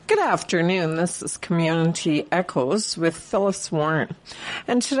Good afternoon. This is Community Echoes with Phyllis Warren.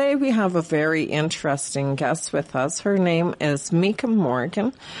 And today we have a very interesting guest with us. Her name is Mika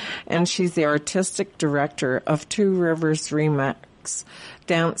Morgan, and she's the artistic director of Two Rivers Remix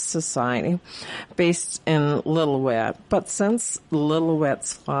Dance Society based in Lillooet. But since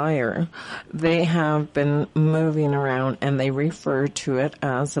Lillooet's fire, they have been moving around and they refer to it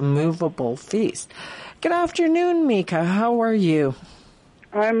as a movable feast. Good afternoon, Mika. How are you?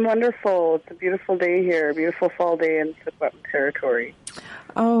 I'm wonderful. It's a beautiful day here, a beautiful fall day in Secwepemc territory.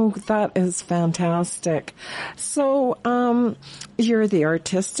 Oh, that is fantastic. So, you're the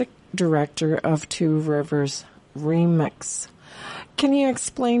artistic director of Two Rivers Remix. Can you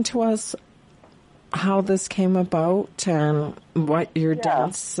explain to us how this came about and what your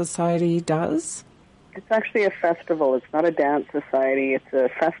dance society does? It's actually a festival. It's not a dance society. It's a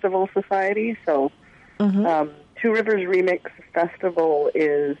festival society. So, Two Rivers Remix Festival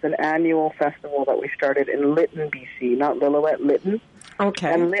is an annual festival that we started in Lytton, BC, not Lillooet, Lytton.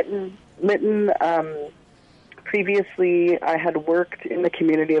 Okay. And Lytton, previously I had worked in the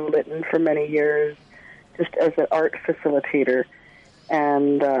community of Lytton for many years just as an art facilitator.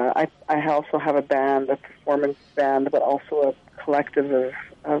 And I also have a band, a performance band, but also a collective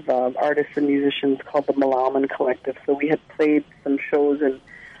of artists and musicians called the Malaman Collective. So we had played some shows in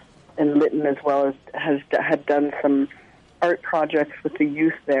Lytton, as well as had done some art projects with the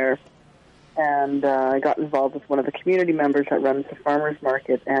youth there. And I got involved with one of the community members that runs the farmers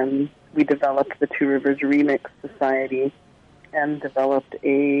market, and we developed the Two Rivers Remix Society and developed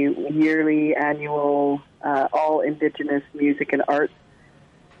a yearly annual all Indigenous music and arts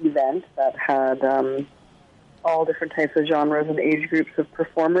event that had all different types of genres and age groups of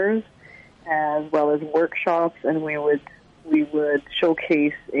performers, as well as workshops, and we would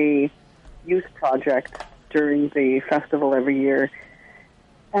showcase a youth project during the festival every year.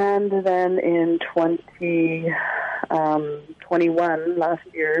 And then in 2021, last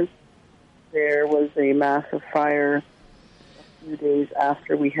year, there was a massive fire a few days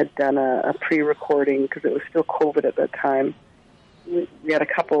after we had done a pre-recording, because it was still COVID at that time. We had a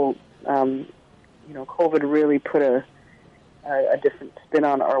couple, COVID really put a different spin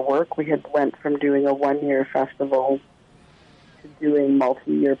on our work. We had went from doing a one-year festival to doing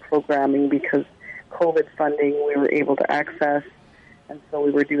multi-year programming because COVID funding we were able to access, and so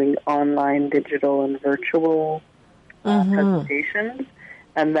we were doing online, digital, and virtual presentations.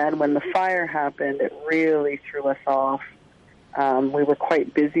 And then when the fire happened, it really threw us off. We were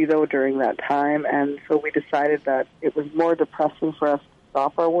quite busy, though, during that time, and so we decided that it was more depressing for us to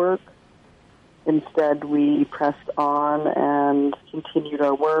stop our work. Instead, we pressed on and continued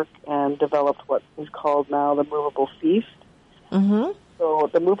our work and developed what is called now the Movable Feast. So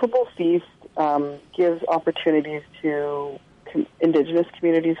the Movable Feast gives opportunities to Indigenous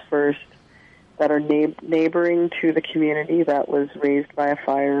communities first that are neighboring to the community that was raised by a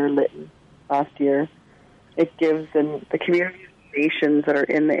fire lit last year. It gives the community nations that are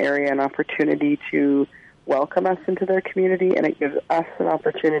in the area an opportunity to welcome us into their community, and it gives us an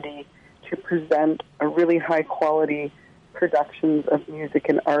opportunity to present a really high-quality productions of music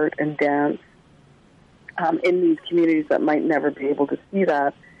and art and dance in these communities that might never be able to see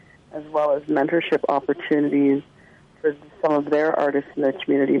that, as well as mentorship opportunities for some of their artists in their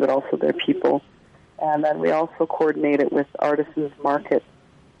community, but also their people. And then we also coordinate it with artisans' markets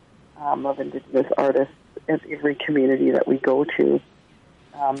of Indigenous artists in every community that we go to.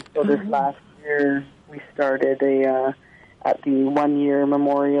 So this last year, we started at the one-year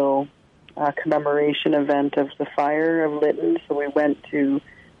memorial commemoration event of the fire of Lytton. So we went to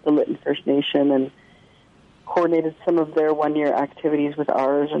the Lytton First Nation and coordinated some of their one-year activities with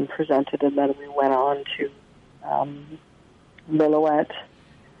ours and presented, and then we went on to Lillooet.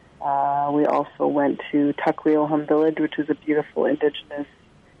 We also went to Tukwila Village, which is a beautiful Indigenous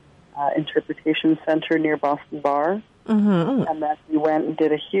interpretation center near Boston Bar. And then we went and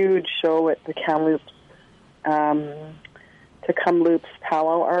did a huge show at the Kamloops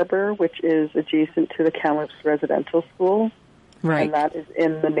Powwow Arbor, which is adjacent to the Kamloops Residential School. Right. And that is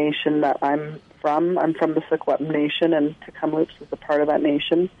in the nation that I'm from. I'm from the Secwepemc Nation, and Kamloops is a part of that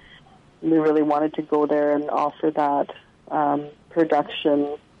nation. We really wanted to go there and offer that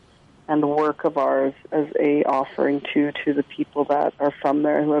production and work of ours as a offering to the people that are from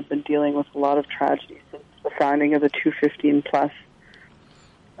there who have been dealing with a lot of tragedy since the founding of the 215 Plus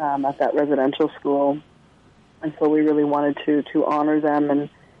at that residential school. And so we really wanted to honor them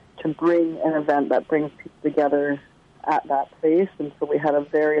and to bring an event that brings people together at that place. And so we had a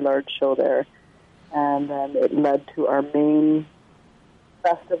very large show there. And then it led to our main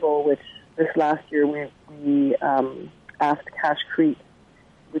festival, which this last year we asked Cache Creek,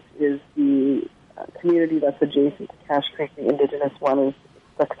 which community that's adjacent to Cache Creek, the Indigenous one, is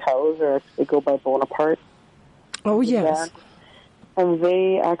Ducktowers, or they go by Bonaparte. Oh, yes. And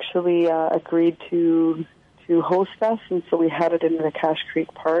they actually agreed to host us, and so we had it in the Cache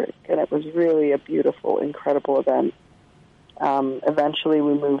Creek Park, and it was really a beautiful, incredible event. Eventually,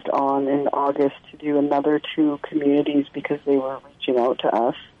 we moved on in August to do another 2 communities because they were reaching out to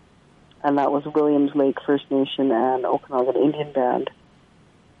us, and that was Williams Lake First Nation and Okanagan Indian Band.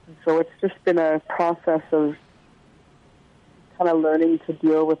 And so it's just been a process of kind of learning to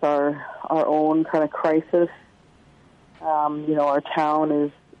deal with our own kind of crisis. Our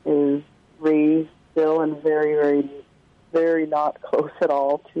town is raised still and very, very, very not close at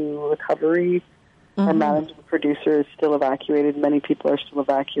all to recovery. Mm-hmm. Our managing producer is still evacuated. Many people are still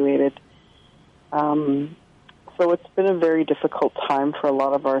evacuated. So it's been a very difficult time for a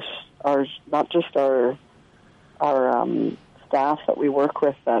lot of our not just our staff that we work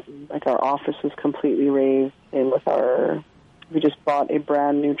with. That like our office was completely razed. And with we just bought a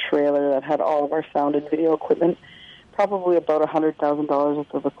brand new trailer that had all of our sound and video equipment. Probably about $100,000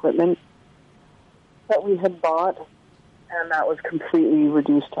 worth of equipment that we had bought, and that was completely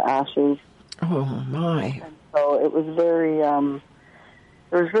reduced to ashes. Oh my! And so it was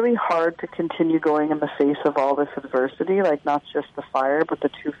it was really hard to continue going in the face of all this adversity, like not just the fire, but the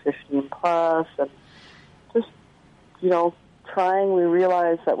 215 plus, and just trying. We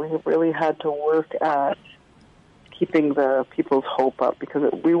realized that we really had to work at keeping the people's hope up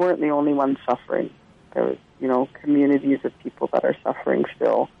because we weren't the only ones suffering. There was, communities of people that are suffering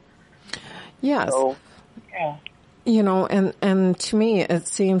still. Yes. So, yeah. And to me, it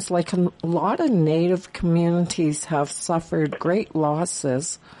seems like a lot of Native communities have suffered great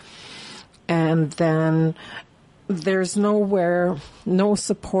losses, and then there's no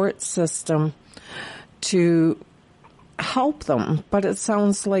support system to help them. But it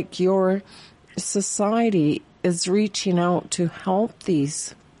sounds like your society is reaching out to help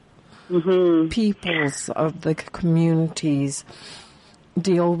these peoples of the communities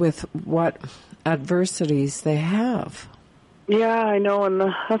deal with what adversities they have. Yeah, I know, and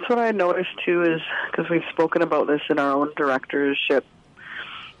that's what I noticed too, is because we've spoken about this in our own directorship,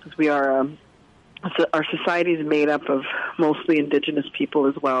 because we are, our society is made up of mostly Indigenous people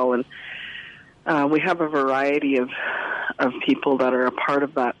as well, and we have a variety of people that are a part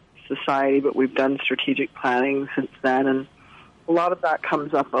of that society, but we've done strategic planning since then, and a lot of that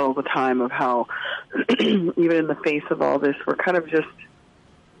comes up all the time of how, even in the face of all this, we're kind of just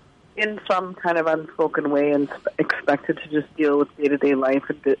in some kind of unspoken way and expected to just deal with day-to-day life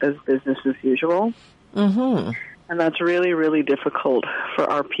as business as usual. Mm-hmm. And that's really, really difficult for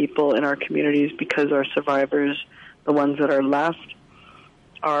our people in our communities because our survivors, the ones that are left,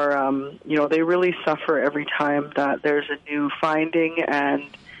 are, they really suffer every time that there's a new finding, and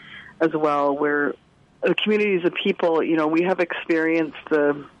as well, we're the communities of people, we have experienced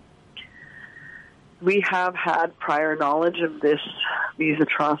we have had prior knowledge of these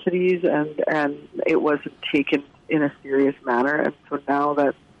atrocities, and it wasn't taken in a serious manner. And so now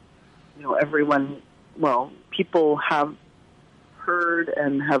that, people have heard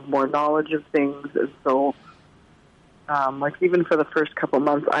and have more knowledge of things, and so, even for the first couple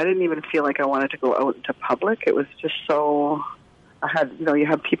months, I didn't even feel like I wanted to go out into public. It was just so, you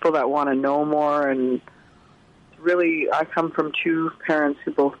have people that want to know more, and really, I come from 2 parents who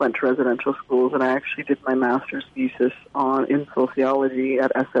both went to residential schools, and I actually did my master's thesis in sociology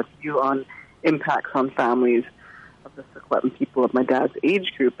at SFU on impacts on families of the Secwepemc people of my dad's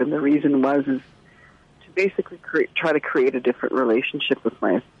age group, and the reason was to basically try to create a different relationship with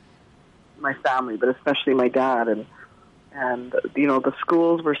my family, but especially my dad, and the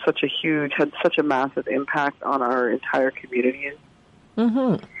schools were had such a massive impact on our entire community,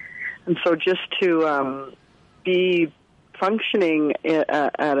 mm-hmm. and so just to be functioning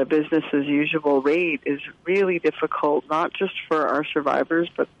at a business as usual rate is really difficult, not just for our survivors,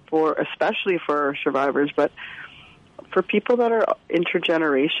 but especially for our survivors, but for people that are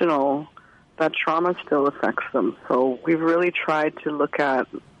intergenerational, that trauma still affects them. So we've really tried to look at,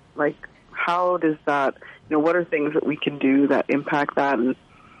 how does that, what are things that we can do that impact that? And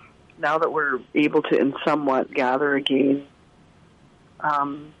now that we're able to somewhat gather again,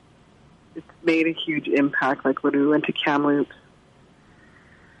 it's made a huge impact. Like when we went to Kamloops,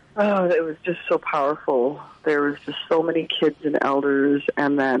 it was just so powerful. There was just so many kids and elders,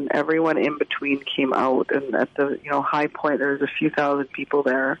 and then everyone in between came out. And at the high point, there was a few thousand people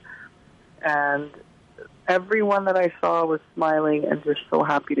there, and everyone that I saw was smiling and just so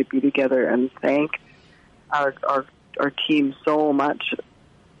happy to be together and thank our team so much.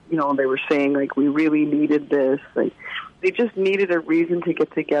 They were saying we really needed this. They just needed a reason to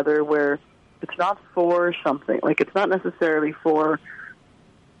get together where it's not for something. Like, it's not necessarily for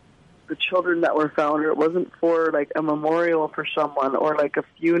the children that were found, or it wasn't for, like, a memorial for someone, or, like, a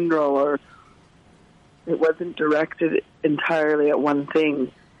funeral, or it wasn't directed entirely at one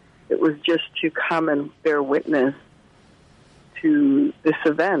thing. It was just to come and bear witness to this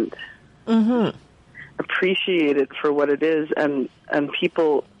event. Mm-hmm. Appreciate it for what it is, and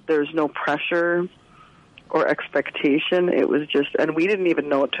people, there's no pressure or expectation. It was just, and we didn't even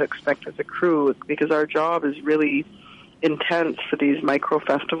know what to expect as a crew, because our job is really intense for these micro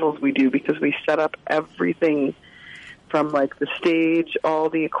festivals we do, because we set up everything from, like, the stage, all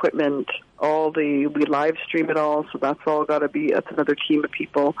the equipment, we live stream it all, so that's another team of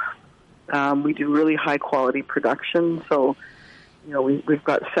people. We do really high quality production, so, you know, we've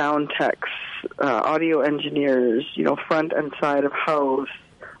got sound techs, audio engineers, you know, front and side of house,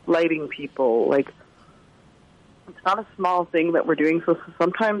 lighting people. Like, it's not a small thing that we're doing. So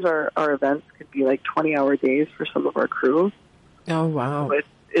sometimes our events could be like 20-hour days for some of our crew. Oh, wow. So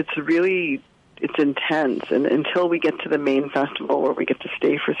it's intense. And until we get to the main festival where we get to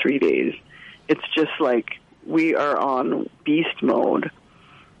stay for 3 days, it's just like we are on beast mode.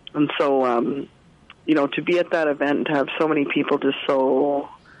 And so, you know, to be at that event and to have so many people just so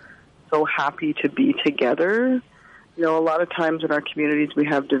happy to be together. You know, a lot of times in our communities we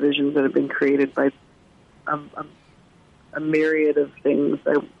have divisions that have been created by a myriad of things.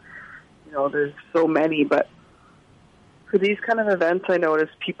 You know, there's so many, but for these kind of events, I notice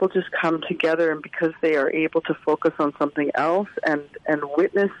people just come together, and because they are able to focus on something else and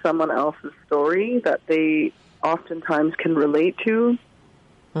witness someone else's story that they oftentimes can relate to,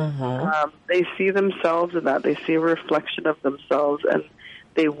 they see themselves in that. They see a reflection of themselves, and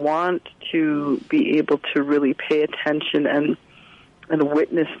they want to be able to really pay attention and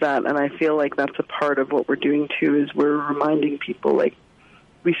witness that. And I feel like that's a part of what we're doing too, is we're reminding people, like,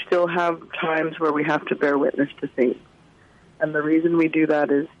 we still have times where we have to bear witness to things. And the reason we do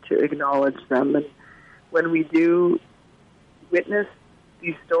that is to acknowledge them. And when we do witness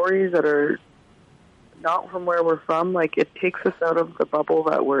these stories that are not from where we're from, like, it takes us out of the bubble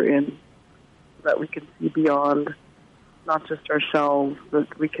that we're in, so that we can see beyond not just ourselves,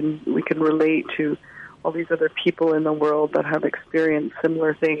 but we can relate to all these other people in the world that have experienced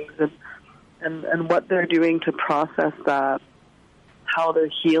similar things, and what they're doing to process that, how they're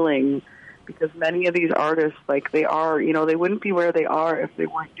healing. Because many of these artists, like, they are, you know, they wouldn't be where they are if they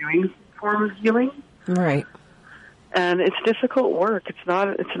weren't doing some form of healing. Right. And it's difficult work. It's not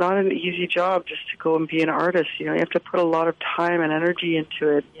an easy job just to go and be an artist. You know, you have to put a lot of time and energy into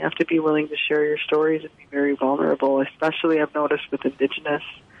it. You have to be willing to share your stories and be very vulnerable. Especially, I've noticed with Indigenous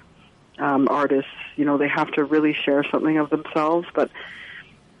artists, you know, they have to really share something of themselves. But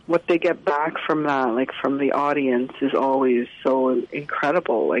what they get back from that, like from the audience, is always so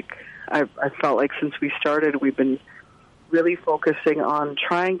incredible. Like, I felt like since we started, we've been really focusing on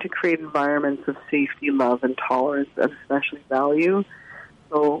trying to create environments of safety, love, and tolerance, and especially value.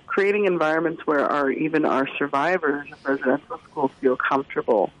 So creating environments where even our survivors of residential schools feel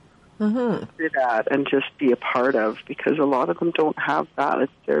comfortable to do that and just be a part of, because a lot of them don't have that.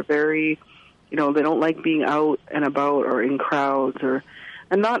 They're very, you know, they don't like being out and about or in crowds,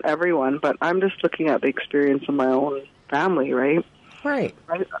 and not everyone, but I'm just looking at the experience of my own family, right? Right.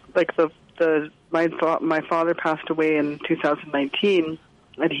 Like my father passed away in 2019,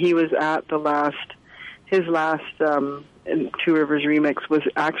 and he was at his last in Two Rivers Remix was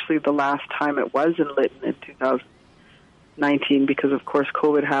actually the last time it was in Lytton in 2019, because of course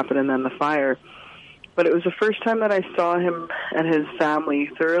COVID happened and then the fire. But it was the first time that I saw him and his family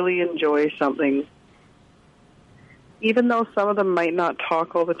thoroughly enjoy something, even though some of them might not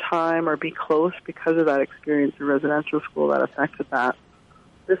talk all the time or be close because of that experience in residential school that affected that.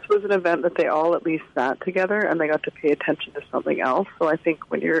 This was an event that they all at least sat together and they got to pay attention to something else. So I think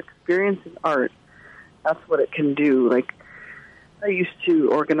when you're experiencing art, that's what it can do. Like, I used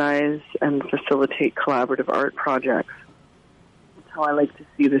to organize and facilitate collaborative art projects. That's how I like to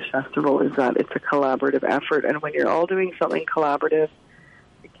see this festival, is that it's a collaborative effort. And when you're all doing something collaborative,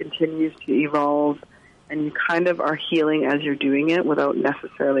 it continues to evolve, and you kind of are healing as you're doing it without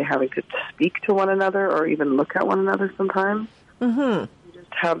necessarily having to speak to one another or even look at one another sometimes. You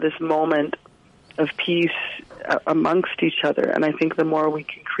just have this moment of peace amongst each other. And I think the more we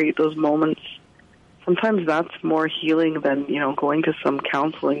can create those moments, sometimes that's more healing than, you know, going to some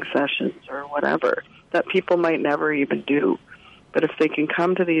counseling sessions or whatever that people might never even do. But if they can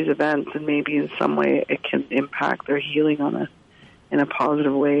come to these events, and maybe in some way it can impact their healing in a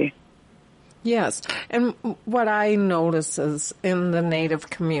positive way. Yes. And what I notice is in the Native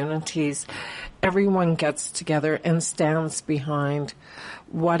communities, everyone gets together and stands behind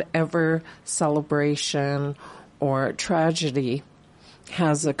whatever celebration or tragedy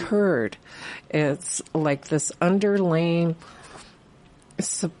has occurred. It's like this underlying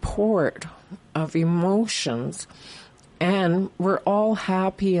support of emotions, and we're all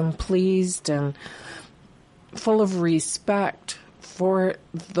happy and pleased and full of respect for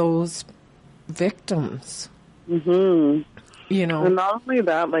those victims. Mm-hmm. You know, and not only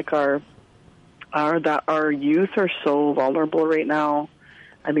that, like our youth are so vulnerable right now.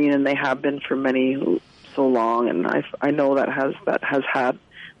 I mean, and they have been for so long, and I know that has had,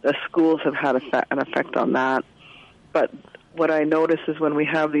 the schools have had an effect on that. But what I notice is when we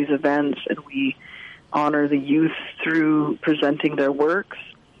have these events and we honor the youth through presenting their works,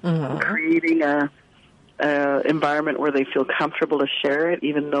 creating a environment where they feel comfortable to share it,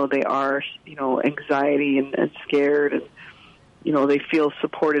 even though they are, anxiety and scared, and they feel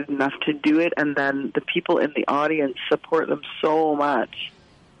supported enough to do it, and then the people in the audience support them so much.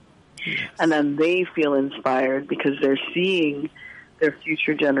 Yes. And then they feel inspired because they're seeing their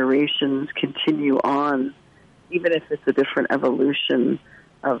future generations continue on, even if it's a different evolution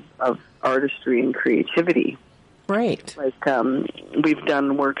of artistry and creativity. Right. Like we've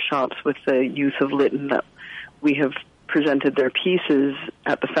done workshops with the youth of Lytton that we have presented their pieces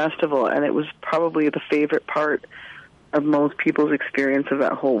at the festival, and it was probably the favorite part of most people's experience of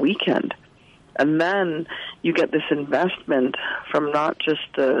that whole weekend. And then you get this investment from not just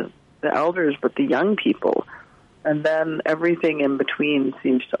the elders, but the young people. And then everything in between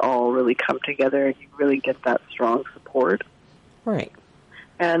seems to all really come together, and you really get that strong support. Right.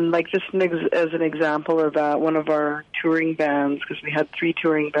 And like just as an example of that, one of our touring bands, because we had 3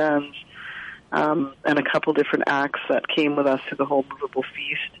 touring bands and a couple different acts that came with us to the whole Movable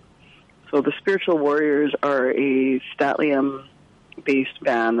Feast. So the Spiritual Warriors are a St'át'imc-based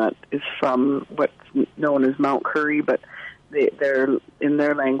band that is from what's known as Mount Currie, but they're in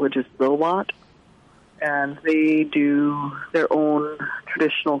their language is Lil'wat, and they do their own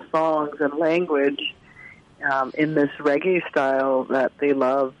traditional songs and language in this reggae style that they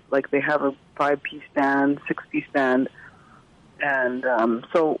love. Like they have a 5-piece band, 6-piece band, and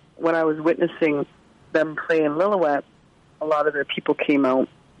so when I was witnessing them play in Lil'wat, a lot of their people came out,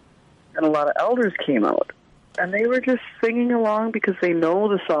 and a lot of elders came out. And they were just singing along because they know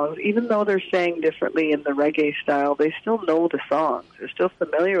the songs. Even though they're sang differently in the reggae style, they still know the songs. They're still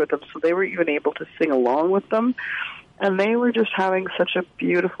familiar with them, so they were even able to sing along with them. And they were just having such a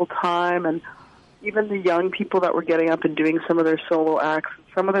beautiful time. And even the young people that were getting up and doing some of their solo acts,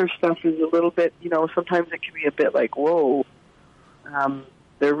 some of their stuff is a little bit, sometimes it can be a bit like, whoa,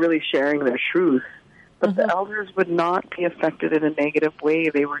 they're really sharing their truth. But the elders would not be affected in a negative way.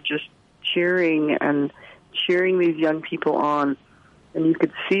 They were just cheering these young people on, and you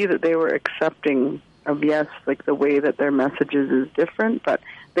could see that they were accepting of, yes, like the way that their messages is different, but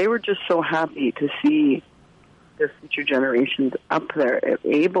they were just so happy to see their future generations up there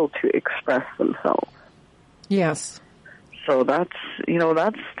able to express themselves. Yes. So that's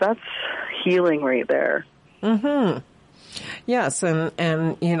healing right there. Mm-hmm. Yes, and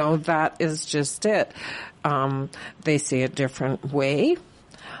that is just it. They see a different way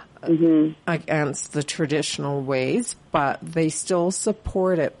against the traditional ways, but they still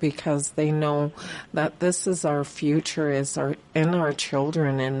support it because they know that this is our future, in our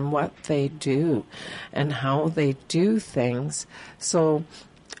children and what they do and how they do things. So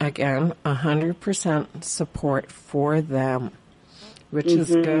again, 100% support for them, which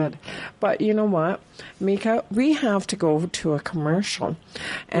is good. But you know what, Mika, we have to go to a commercial,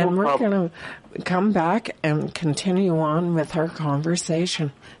 and we're going to come back and continue on with our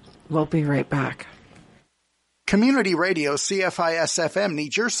conversation. We'll be right back. Community Radio CFIS-FM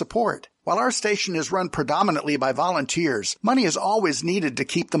needs your support. While our station is run predominantly by volunteers, money is always needed to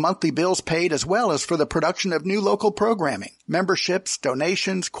keep the monthly bills paid as well as for the production of new local programming. Memberships,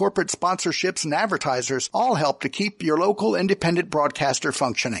 donations, corporate sponsorships, and advertisers all help to keep your local independent broadcaster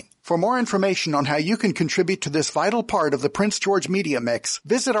functioning. For more information on how you can contribute to this vital part of the Prince George media mix,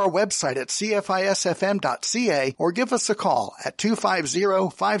 visit our website at cfisfm.ca or give us a call at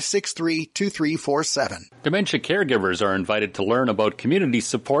 250-563-2347. Dementia caregivers are invited to learn about community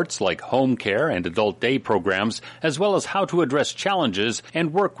supports like home care and adult day programs, as well as how to address challenges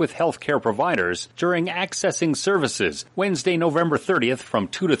and work with healthcare providers during Accessing Services, Wednesday, November 30th from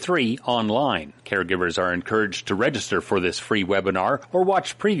 2 to 3 online. Caregivers are encouraged to register for this free webinar or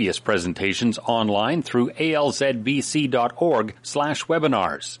watch previous presentations online through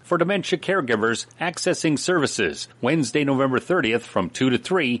alzbc.org/webinars. For dementia caregivers, Accessing Services, Wednesday, November 30th from 2 to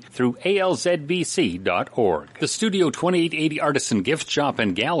 3 through alzbc.org. The Studio 2880 Artisan Gift Shop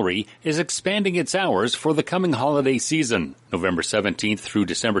and Gallery is expanding its hours for the coming holiday season. November 17th through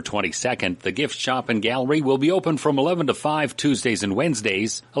December 22nd, the Gift Shop and Gallery will be open from 11 to 5 Tuesdays and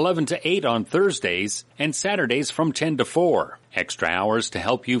Wednesdays, 11 to 8 on Thursdays, and Saturdays from 10 to 4. Extra hours to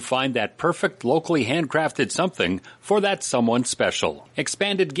help you find that perfect locally handcrafted something for that someone special.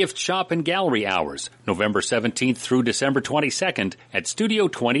 Expanded gift shop and gallery hours, November 17th through December 22nd at Studio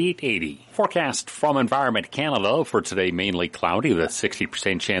 2880. Forecast from Environment Canada for today: mainly cloudy with a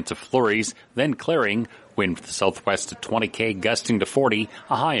 60% chance of flurries, then clearing. Wind from the southwest at 20 km, gusting to 40,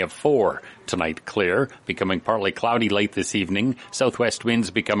 a high of 4. Tonight, clear, becoming partly cloudy late this evening. Southwest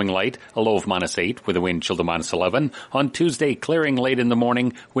winds becoming light, a low of -8 with a wind chill to -11. On Tuesday, clearing late in the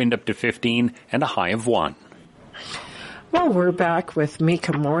morning, wind up to 15 and a high of 1. Well, we're back with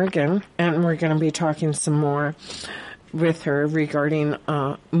Mika Morgan, and we're going to be talking some more with her regarding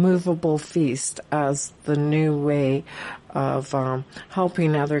Movable Feast as the new way of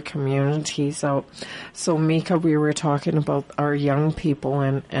helping other communities out. So, Mika, we were talking about our young people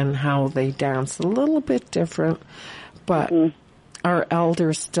and how they dance a little bit different, but our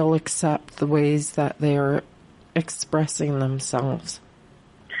elders still accept the ways that they are expressing themselves.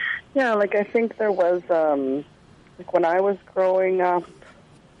 Yeah, like I think there was, like when I was growing up,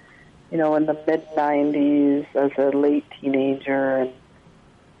 you know, in the mid-90s as a late teenager,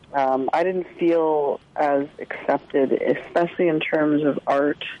 and I didn't feel as accepted, especially in terms of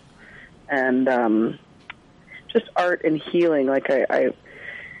art and just art and healing. Like I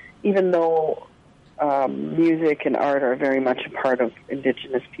even though music and art are very much a part of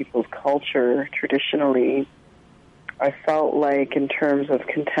Indigenous people's culture traditionally, I felt like in terms of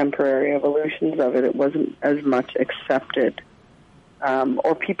contemporary evolutions of it, it wasn't as much accepted.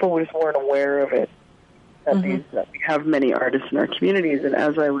 Or people just weren't aware of it, that we have many artists in our communities. And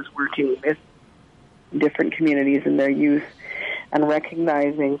as I was working with different communities in their youth and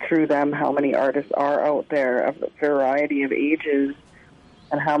recognizing through them how many artists are out there of a variety of ages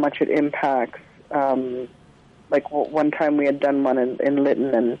and how much it impacts, like one time we had done one in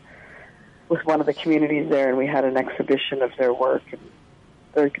Lytton and with one of the communities there, and we had an exhibition of their work. And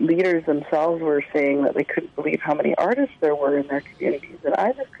the leaders themselves were saying that they couldn't believe how many artists there were in their communities, and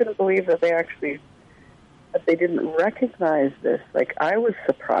I just couldn't believe that they didn't recognize this. Like, I was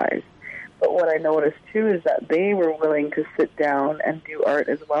surprised. But what I noticed, too, is that they were willing to sit down and do art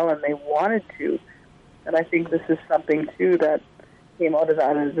as well, and they wanted to. And I think this is something, too, that came out of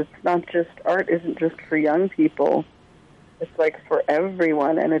that, is it's not just, art isn't just for young people. It's like for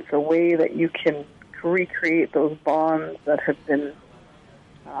everyone, and it's a way that you can recreate those bonds that have been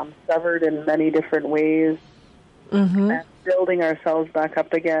severed in many different ways, and building ourselves back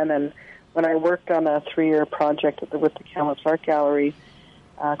up again. And when I worked on a 3-year project with the Kamloops Art Gallery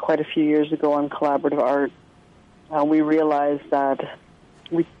quite a few years ago on collaborative art, we realized that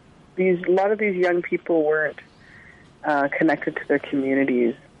a lot of these young people weren't connected to their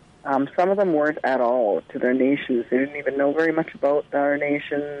communities. Some of them weren't at all to their nations. They didn't even know very much about our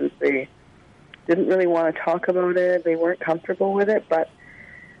nations. They didn't really want to talk about it. They weren't comfortable with it, but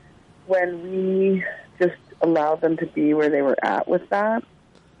when we just allowed them to be where they were at with that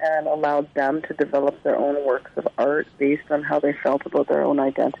and allowed them to develop their own works of art based on how they felt about their own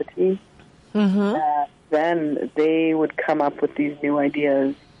identity, then they would come up with these new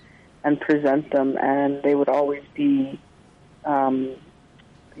ideas and present them, and they would always be,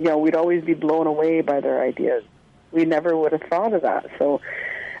 we'd always be blown away by their ideas. We never would have thought of that. So,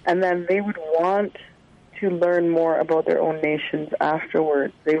 and then they would want to learn more about their own nations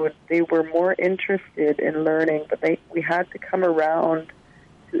afterwards. They were more interested in learning, but we had to come around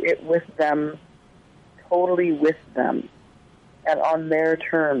to it with them, totally with them, and on their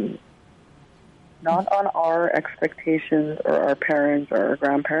terms, not on our expectations or our parents or our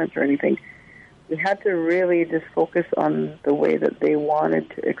grandparents or anything. We had to really just focus on the way that they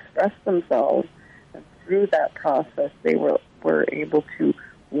wanted to express themselves, and through that process, they were able to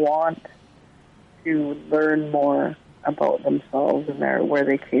want to learn more about themselves and where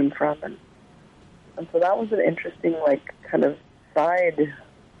they came from, and so that was an interesting, kind of side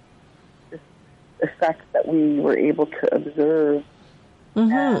effect that we were able to observe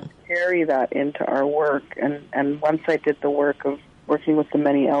and carry that into our work. And once I did the work of working with the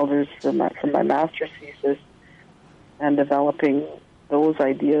many elders from my master's thesis and developing those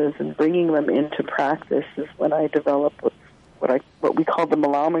ideas and bringing them into practice is when I developed what we call the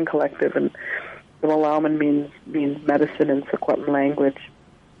Malauman Collective. And the Malauman means medicine in Secwepemc language.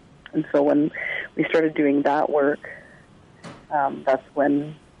 And so when we started doing that work, that's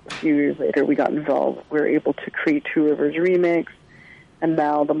when a few years later we got involved. We were able to create Two Rivers Remix, and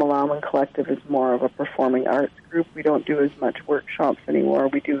now the Malauman Collective is more of a performing arts group. We don't do as much workshops anymore.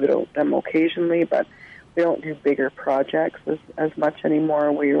 We do them occasionally, but we don't do bigger projects as much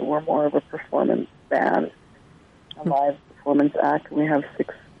anymore. We're more of a performance band, a live performance act. We have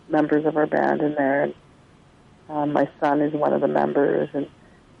 6 members of our band in there. And, my son is one of the members, and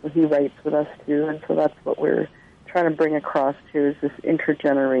he writes with us too. And so that's what we're trying to bring across too, is this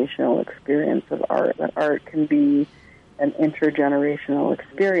intergenerational experience of art. That art can be an intergenerational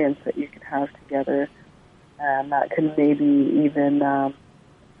experience that you can have together, and that can maybe even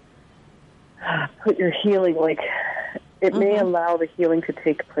put your healing, it may allow the healing to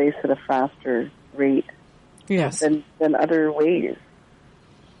take place at a faster rate than other ways.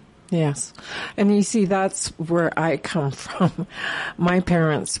 Yes. And you see, that's where I come from. My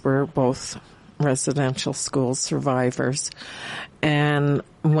parents were both residential school survivors. And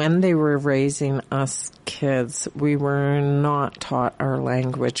when they were raising us kids, we were not taught our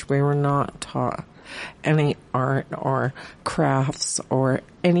language. We were not taught any art or crafts or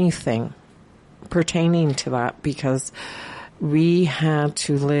anything pertaining to that, because we had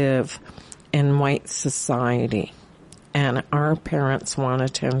to live in white society. And our parents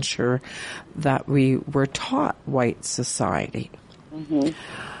wanted to ensure that we were taught white society.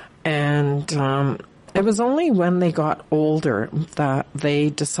 And it was only when they got older that they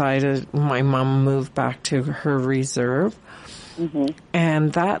decided, my mom moved back to her reserve.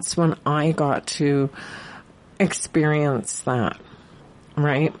 And that's when I got to experience that,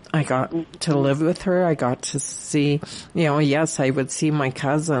 right? I got to live with her. I got to see, yes, I would see my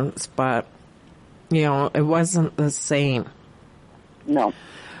cousins, but it wasn't the same. No.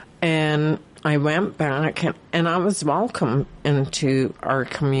 And I went back and I was welcome into our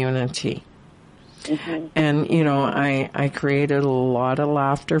community. And, I created a lot of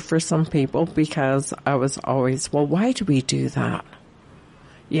laughter for some people because I was always, well, why do we do that?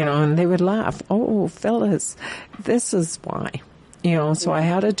 And they would laugh. Oh, Phyllis, this is why. So I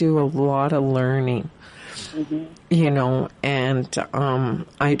had to do a lot of learning. And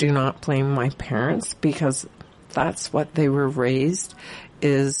I do not blame my parents, because that's what they were raised,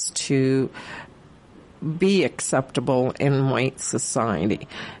 is to be acceptable in white society,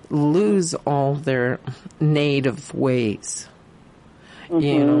 lose all their native ways,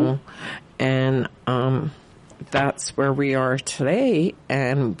 and that's where we are today.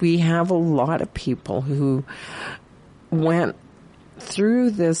 And we have a lot of people who went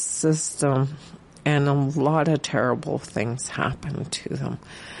through this system, and a lot of terrible things happened to them.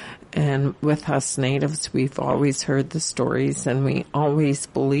 And with us natives, we've always heard the stories, and we always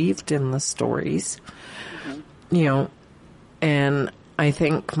believed in the stories, and I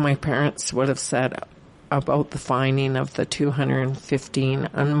think my parents would have said about the finding of the 215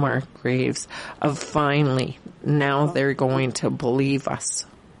 unmarked graves of finally, now they're going to believe us.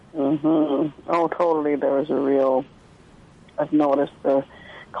 Oh, totally. There was I've noticed the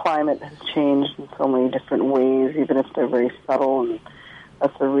climate has changed in so many different ways, even if they're very subtle, and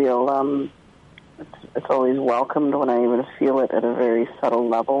that's a real, it's always welcomed when I even feel it at a very subtle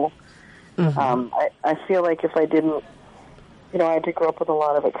level. I feel like if I didn't, I did grow up with a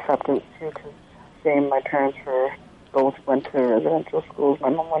lot of acceptance too, because my parents both went to residential schools. My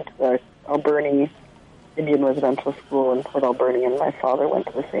mom went to the Alberni Indian Residential School in Port Alberni, and my father went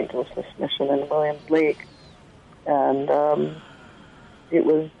to the St. Joseph's Mission in Williams Lake. And it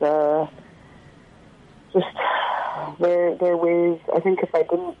was just their ways. I think if I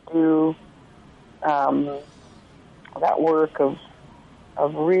didn't do that work of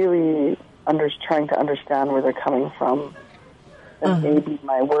really trying to understand where they're coming from, then maybe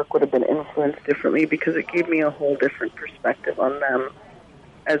my work would have been influenced differently, because it gave me a whole different perspective on them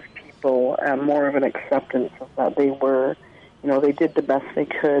as people, and more of an acceptance of that they were, they did the best they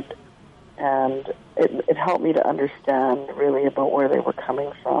could. And it helped me to understand really about where they were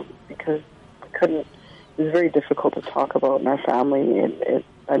coming from, because it was very difficult to talk about in our family.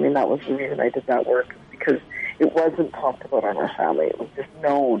 And that was the reason I did that work, because it wasn't talked about in our family. It was just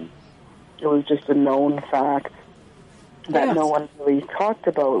known. It was just a known fact that no one really talked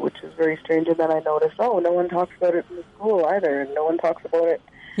about, which is very strange. And then I noticed, no one talks about it in the school either, and no one talks about it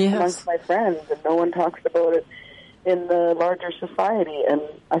amongst my friends, and no one talks about it in the larger society. And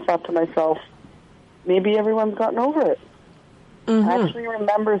I thought to myself, maybe everyone's gotten over it. I actually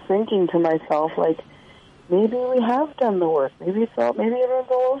remember thinking to myself, like, maybe we have done the work. Maybe everyone's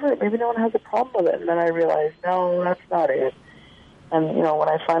all over it. Maybe no one has a problem with it. And then I realized, no, that's not it. And, when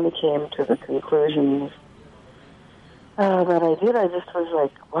I finally came to the conclusions that I did, I just was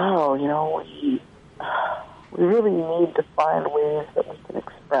like, wow, we really need to find ways that we can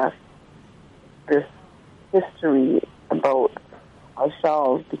express this history about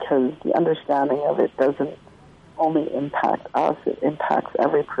ourselves, because the understanding of it doesn't only impact us, it impacts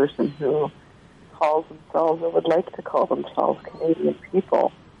every person who calls themselves or would like to call themselves Canadian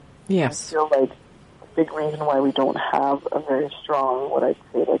people. Yes. I feel like a big reason why we don't have a very strong, what I'd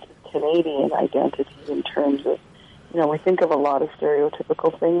say, like Canadian identity in terms of, we think of a lot of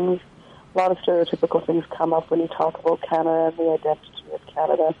stereotypical things. A lot of stereotypical things come up when you talk about Canada and the identity of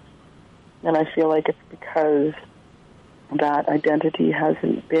Canada. And I feel like it's because that identity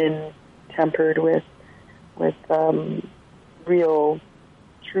hasn't been tempered with real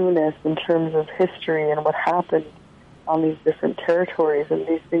trueness in terms of history and what happened on these different territories. And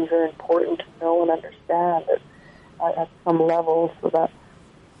these things are important to know and understand at some level, so that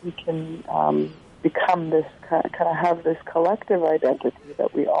we can become this kind of have this collective identity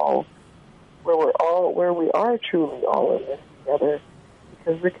that we all, where we are truly all in this together.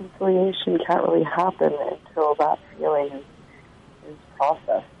 Because reconciliation can't really happen until that feeling is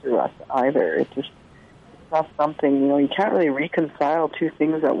processed through us either. It's not something, you can't really reconcile two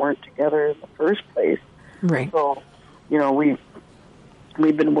things that weren't together in the first place. Right. So,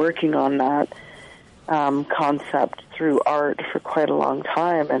 we've been working on that concept through art for quite a long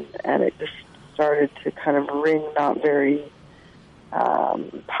time, and it just started to kind of ring not very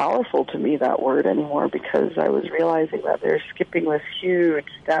powerful to me, that word, anymore, because I was realizing that they're skipping this huge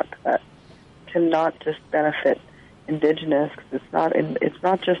step that can not just benefit Indigenous. It's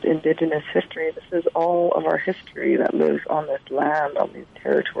not just Indigenous history. This is all of our history that lives on this land, on these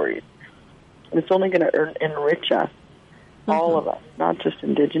territories. And it's only going to enrich us, all of us, not just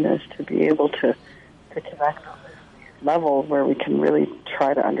Indigenous, to be able to connect on these levels where we can really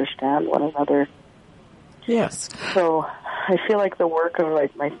try to understand one another. Yes. So I feel like the work of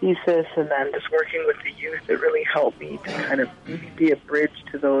my thesis and then just working with the youth, it really helped me to kind of be a bridge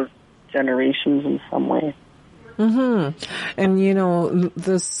to those generations in some way. And,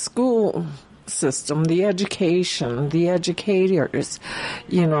 the school system, the education, the educators,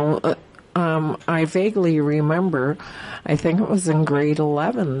 I vaguely remember, I think it was in grade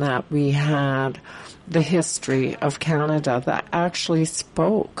 11 that we had the history of Canada that actually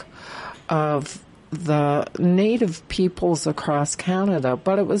spoke of the native peoples across Canada,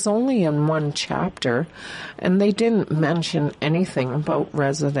 but it was only in one chapter, and they didn't mention anything about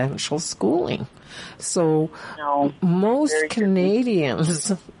residential schooling. So most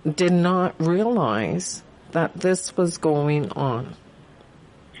Canadians did not realize that this was going on.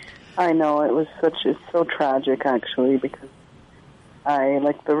 I know, it's so tragic, actually, because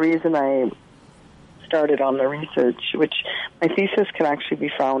the reason I started on the research, which my thesis can actually be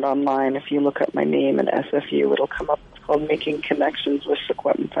found online. If you look up my name in SFU, it'll come up. It's called Making Connections with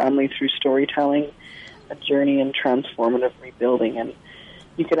Secwepemc Family Through Storytelling, A Journey in Transformative Rebuilding. And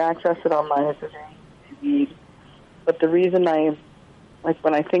you could access it online. It's a very easy read. But the reason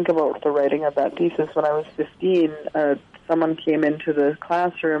when I think about the writing of that thesis, when I was 15, someone came into the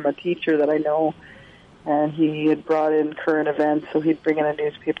classroom, a teacher that I know, and he had brought in current events, so he'd bring in a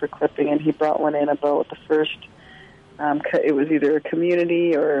newspaper clipping, and he brought one in about the first, it was either a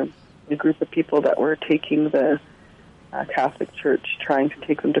community or a group of people that were taking the Catholic Church, trying to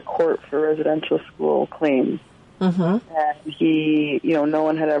take them to court for residential school claims. And he, no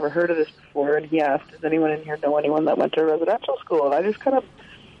one had ever heard of this before, and he asked, does anyone in here know anyone that went to residential school? And I just kind of,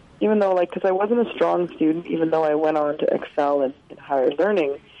 even though, because I wasn't a strong student, even though I went on to excel in higher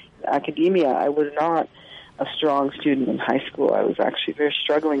learning, academia, I was not a strong student in high school. I was actually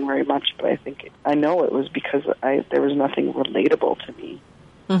struggling very much, but I know it was because there was nothing relatable to me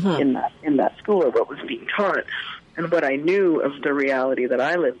in that school or what was being taught. And what I knew of the reality that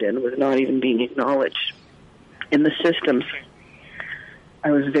I lived in was not even being acknowledged in the system.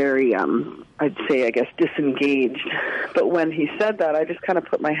 I was very, I'd say, disengaged. But when he said that, I just kind of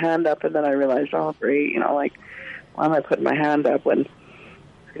put my hand up, and then I realized, oh, great, why am I putting my hand up when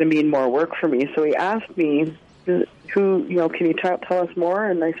going to mean more work for me? So he asked me, can you tell us more?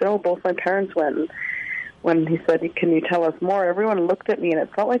 And I said, both my parents went. And when he said, can you tell us more, everyone looked at me, and it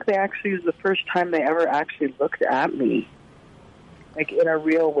felt like it was the first time they ever actually looked at me, in a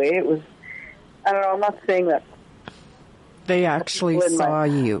real way. It was, I don't know, I'm not saying that they actually saw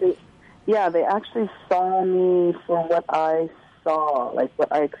you. Yeah, they actually saw me for what I saw, like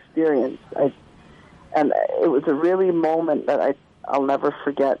what I experienced. And it was a really moment that I'll never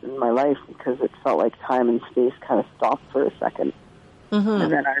forget in my life, because it felt like time and space kind of stopped for a second. Mm-hmm.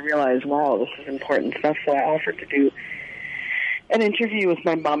 And then I realized, wow, this is important stuff. So I offered to do an interview with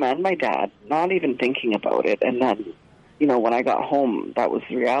my mom and my dad, not even thinking about it. And then, you know, when I got home, that was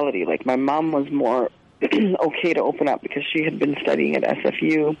the reality. Like, my mom was more okay to open up because she had been studying at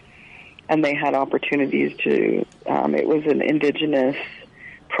SFU, and they had opportunities to, it was an Indigenous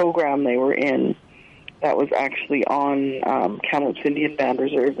program they were in that was actually on Kamloops Indian Band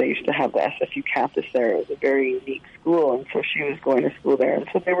Reserve. They used to have the SFU campus there. It was a very unique school, and so she was going to school there. And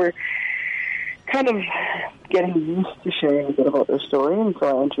so they were kind of getting used to sharing a bit about their story, and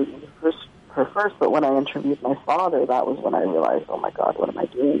so I interviewed her first. But when I interviewed my father, that was when I realized, oh my God, what am I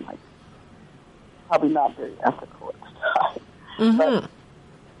doing? Like, probably not very ethical at the time. Mm-hmm. But,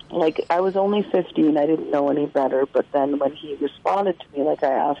 like, I was only 15, I didn't know any better, but then when he responded to me, like,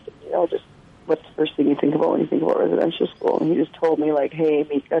 I asked him, you know, just what's the first thing you think about when you think about residential school? And he just told me, like, hey,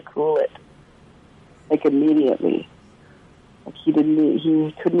 Mika, cool it. Like, immediately. Like, he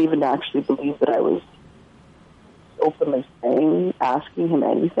couldn't even actually believe that I was openly asking him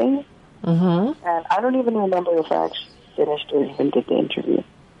anything. Mm-hmm. And I don't even remember if I actually finished or even did the interview,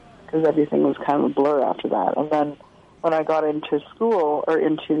 because everything was kind of a blur after that. And then when I got into school, or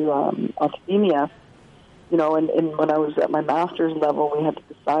into academia, you know, and when I was at my master's level, we had to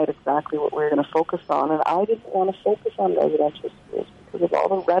decide exactly what we were going to focus on. And I didn't want to focus on residential schools because of all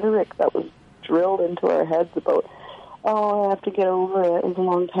the rhetoric that was drilled into our heads about, oh, I have to get over it. It was a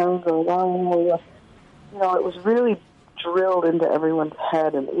long time ago. Oh, you know, it was really drilled into everyone's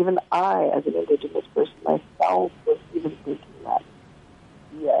head. And even I, as an Indigenous person myself, was even thinking that,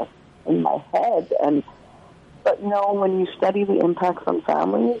 yes, in my head. But, you know, when you study the impacts on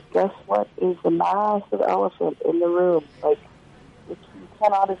families, guess what is the massive elephant in the room? Like, you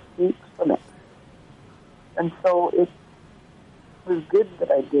cannot escape from it. And so it was good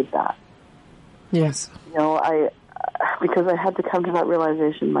that I did that. Yes. You know, because I had to come to that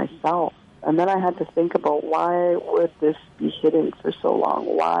realization myself. And then I had to think about, why would this be hidden for so long?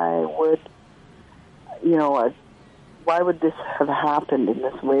 Why would this have happened in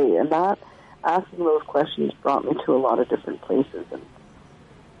this way? And that, asking those questions brought me to a lot of different places. And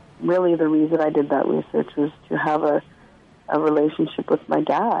really the reason I did that research was to have a relationship with my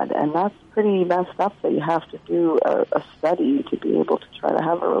dad. And that's pretty messed up that you have to do a study to be able to try to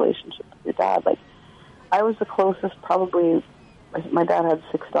have a relationship with your dad. Like, I was the closest, probably, my dad had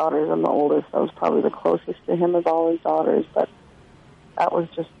 6 daughters. I'm the oldest. I was probably the closest to him of all his daughters. But that was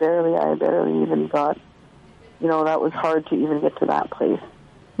just I barely even got, you know, that was hard to even get to that place.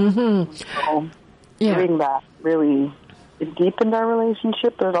 Mm-hmm. So doing that really, it deepened our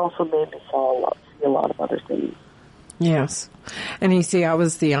relationship, but it also made me see a lot of other things. Yes. And you see, I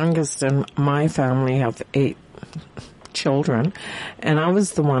was the youngest in my family of 8 children, and I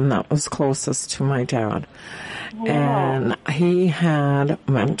was the one that was closest to my dad. Yeah. And he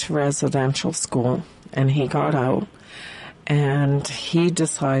went to residential school, and he got out, and he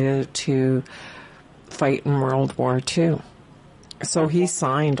decided to fight in World War II. So he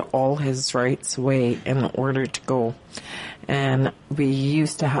signed all his rights away in order to go. And we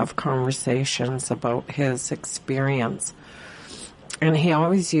used to have conversations about his experience. And he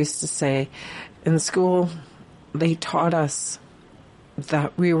always used to say, in school, they taught us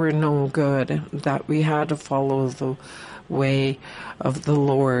that we were no good, that we had to follow the way of the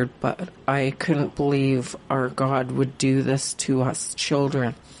Lord, but I couldn't believe our God would do this to us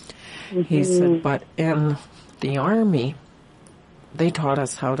children. Mm-hmm. He said, but in the army, they taught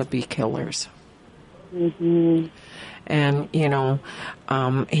us how to be killers. Mm-hmm. And, you know,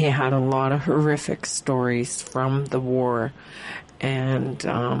 he had a lot of horrific stories from the war. And,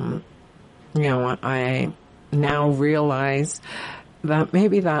 you know, I now realize that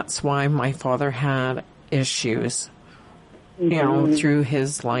maybe that's why my father had issues, mm-hmm. you know, through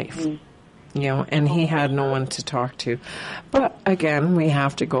his life. Mm-hmm. You know, and he had no one to talk to. But, again, we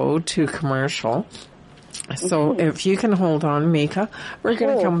have to go to commercial. So if you can hold on, Mika, we're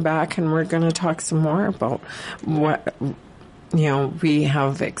going to come back and we're going to talk some more about what, you know, we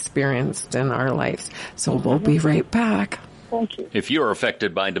have experienced in our lives. So we'll be right back. Thank you. If you're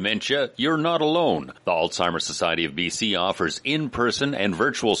affected by dementia, you're not alone. The Alzheimer's Society of BC offers in-person and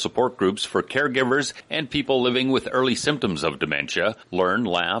virtual support groups for caregivers and people living with early symptoms of dementia. Learn,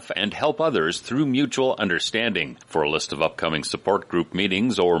 laugh, and help others through mutual understanding. For a list of upcoming support group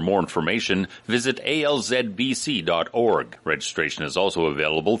meetings or more information, visit alzbc.org. Registration is also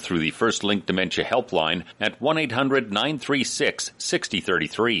available through the First Link Dementia Helpline at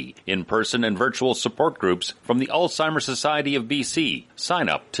 1-800-936-6033. In-person and virtual support groups from the Alzheimer's Society of BC. Sign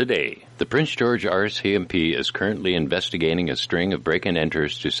up today. The Prince George RCMP is currently investigating a string of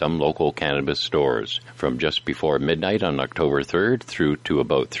break-and-enters to some local cannabis stores. From just before midnight on October 3rd through to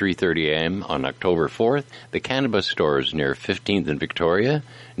about 3:30 a.m. on October 4th, the cannabis stores near 15th and Victoria,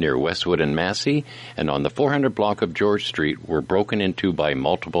 near Westwood and Massey, and on the 400 block of George Street were broken into by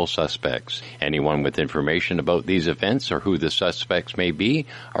multiple suspects. Anyone with information about these events or who the suspects may be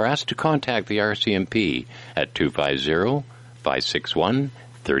are asked to contact the RCMP at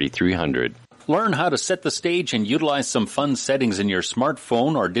 250-561-3300. Learn how to set the stage and utilize some fun settings in your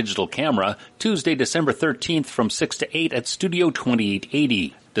smartphone or digital camera Tuesday, December 13th from 6 to 8 at Studio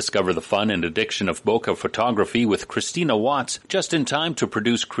 2880. Discover the fun and addiction of bokeh photography with Christina Watts just in time to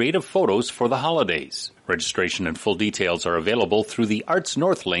produce creative photos for the holidays. Registration and full details are available through the Arts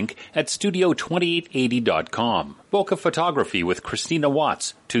North link at studio2880.com. Bokeh photography with Christina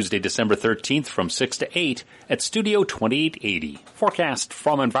Watts, Tuesday, December 13th from 6 to 8 at Studio 2880. Forecast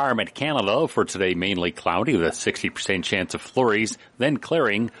from Environment Canada for today, mainly cloudy with a 60% chance of flurries, then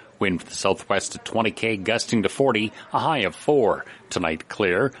clearing. Wind from the southwest at 20 km, gusting to 40, a high of 4. Tonight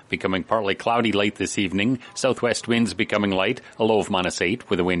clear, becoming partly cloudy late this evening. Southwest winds becoming light, a low of -8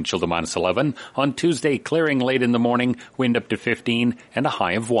 with a wind chill to -11. On Tuesday, clearing late in the morning, wind up to 15 and a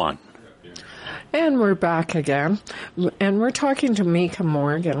high of 1. And we're back again. And we're talking to Mika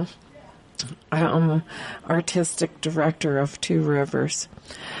Morgan, artistic director of Two Rivers.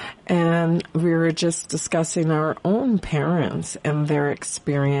 And we were just discussing our own parents and their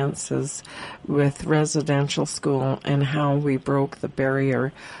experiences with residential school and how we broke the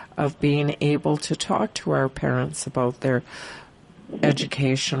barrier of being able to talk to our parents about their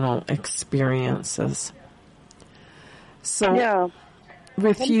educational experiences. So Yeah.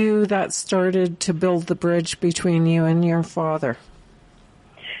 with you, that started to build the bridge between you and your father.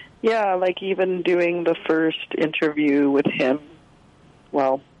 Yeah, like even doing the first interview with him,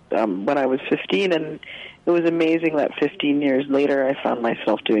 when I was 15, and it was amazing that 15 years later I found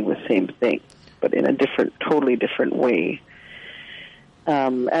myself doing the same thing, but in a totally different way.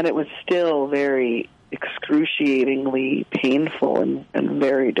 And it was still very excruciatingly painful and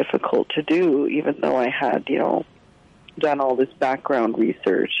very difficult to do, even though I had, done all this background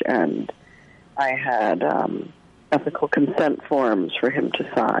research and I had ethical consent forms for him to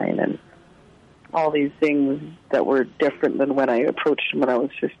sign and all these things that were different than when I approached him when I was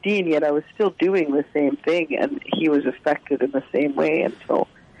 15, yet I was still doing the same thing, and he was affected in the same way. And so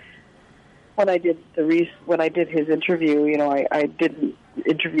when I did his interview, I didn't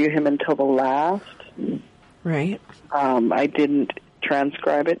interview him until the last. Right. I didn't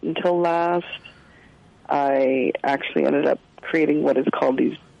transcribe it until last. I actually ended up creating what I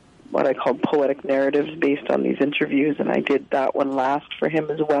call poetic narratives based on these interviews, and I did that one last for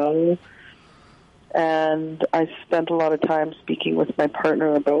him as well. And I spent a lot of time speaking with my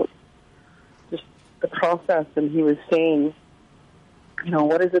partner about just the process, and he was saying,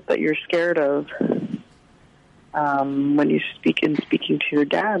 what is it that you're scared of when you speaking to your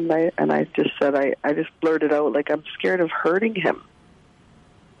dad? And I just said, I just blurted out, like, I'm scared of hurting him.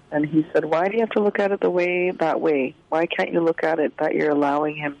 And he said, why do you have to look at it that way? Why can't you look at it that you're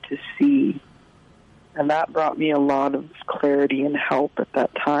allowing him to see? And that brought me a lot of clarity and help at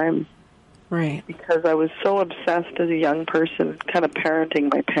that time. Right. Because I was so obsessed as a young person, kind of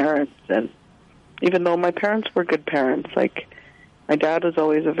parenting my parents. And even though my parents were good parents, like my dad was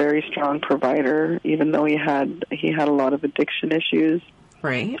always a very strong provider, even though he had a lot of addiction issues.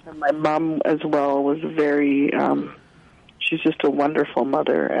 Right. And my mom as well was very, she's just a wonderful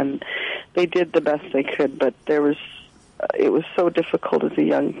mother. And they did the best they could, but it was so difficult as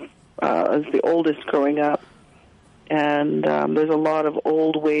as the oldest growing up. And there's a lot of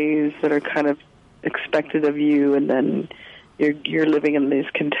old ways that are kind of expected of you, and then you're living in these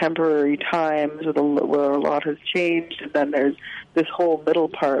contemporary times where a lot has changed, and then there's this whole middle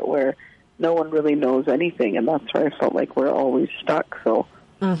part where no one really knows anything, and that's where I felt like we're always stuck. So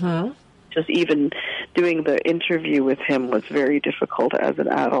just even doing the interview with him was very difficult as an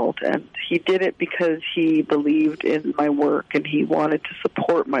adult, and he did it because he believed in my work and he wanted to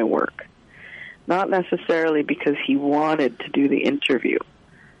support my work. Not necessarily because he wanted to do the interview.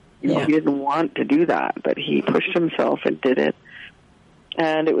 You know, he didn't want to do that, but he pushed himself and did it.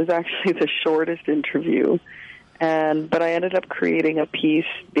 And it was actually the shortest interview. But I ended up creating a piece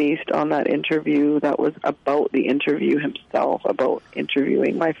based on that interview that was about the interview himself, about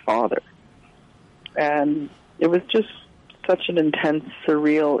interviewing my father. And it was just such an intense,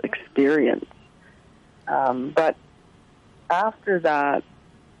 surreal experience. But after that,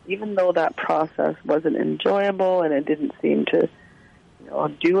 even though that process wasn't enjoyable and it didn't seem to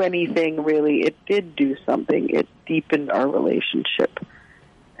do anything really, it did do something. It deepened our relationship.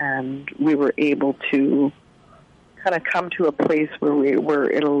 And we were able to kind of come to a place where we were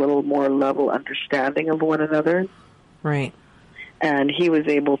in a little more level understanding of one another. Right. And he was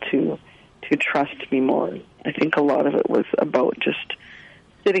able to trust me more. I think a lot of it was about just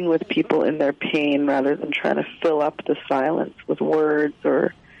sitting with people in their pain rather than trying to fill up the silence with words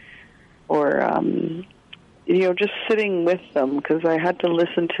or just sitting with them, because I had to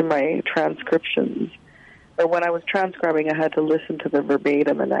listen to my transcriptions. Or when I was transcribing, I had to listen to the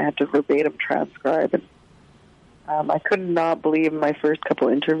verbatim, and I had to verbatim transcribe. And I could not believe in my first couple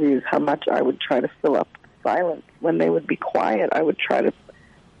interviews how much I would try to fill up the silence. When they would be quiet, I would try to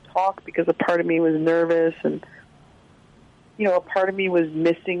talk because a part of me was nervous, and a part of me was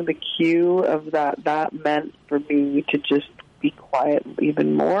missing the cue of that meant for me to just be quiet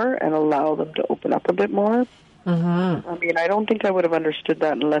even more and allow them to open up a bit more. Mm-hmm. I mean, I don't think I would have understood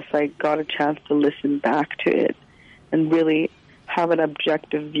that unless I got a chance to listen back to it and really have an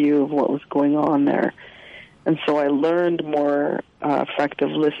objective view of what was going on there. And so I learned more effective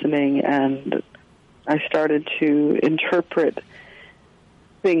listening, and I started to interpret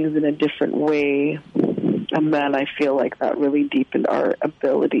things in a different way. And then I feel like that really deepened our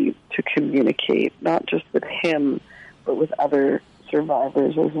ability to communicate, not just with him, but with other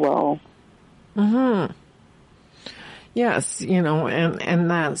survivors as well. Mm-hmm. Yes,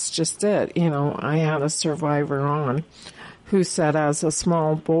 and that's just it. I had a survivor on who said as a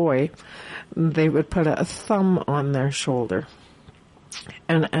small boy, they would put a thumb on their shoulder.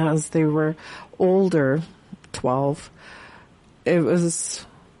 And as they were older, 12, it was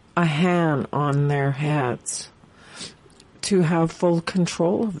a hand on their heads to have full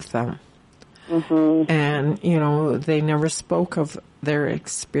control of them. Mm-hmm. And, they never spoke of their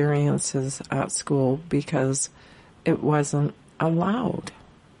experiences at school because it wasn't allowed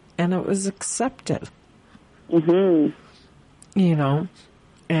and it was accepted. Mm-hmm.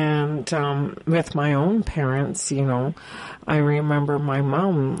 And with my own parents, I remember my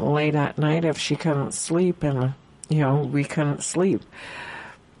mom late at night, if she couldn't sleep and, we couldn't sleep,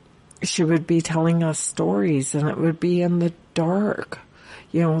 she would be telling us stories, and it would be in the dark.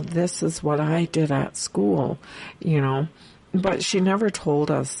 This is what I did at school, but she never told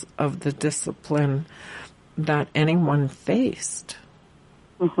us of the discipline that anyone faced.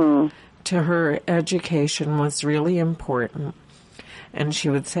 Mm-hmm. To her, education was really important. And she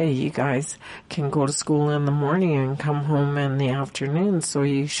would say, you guys can go to school in the morning and come home in the afternoon, so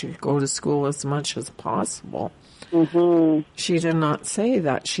you should go to school as much as possible. Mm-hmm. She did not say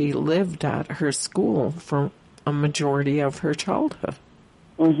that she lived at her school for a majority of her childhood.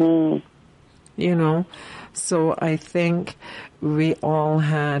 Mm-hmm. So I think we all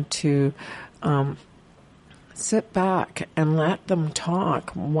had to sit back and let them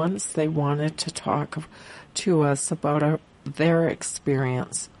talk once they wanted to talk to us about their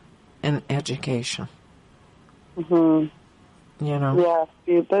experience in education. Mm-hmm. Yeah,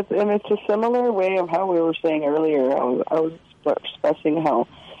 and it's a similar way of how we were saying earlier. I was expressing how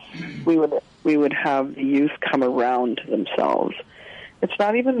we would have the youth come around to themselves. It's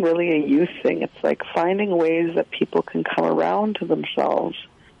not even really a youth thing. It's like finding ways that people can come around to themselves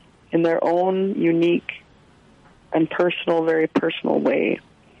in their own unique and personal, very personal way.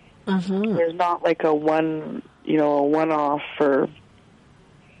 Mm-hmm. There's not like a one-off for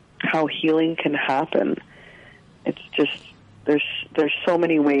how healing can happen. It's just there's so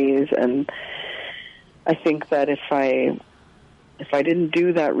many ways, and I think that if I didn't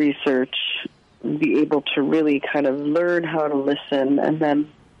do that research, be able to really kind of learn how to listen, and then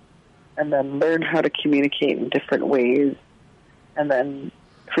learn how to communicate in different ways, and then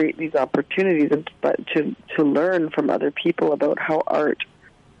create these opportunities, but to learn from other people about how art,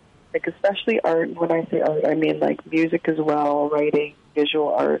 like especially art, when I say art, I mean like music as well, writing, visual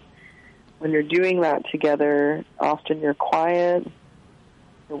art. When you're doing that together, often you're quiet,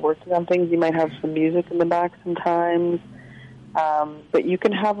 you're working on things, you might have some music in the back sometimes, but you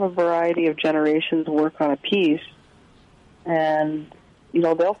can have a variety of generations work on a piece, and,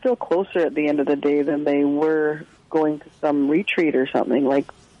 they'll feel closer at the end of the day than they were going to some retreat or something. Like,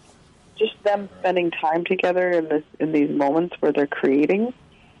 just them spending time together in these moments where they're creating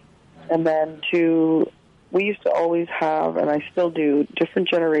And then we used to always have, and I still do, different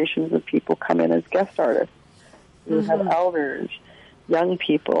generations of people come in as guest artists. We would have elders, young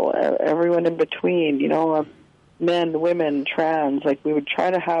people, everyone in between, men, women, trans. Like, we would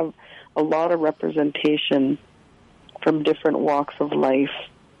try to have a lot of representation from different walks of life.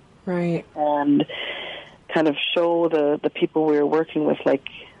 Right. And kind of show the people we were working with, like,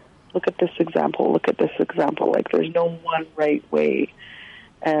 look at this example, look at this example. Like, there's no one right way.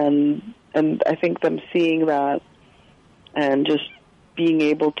 And I think them seeing that and just being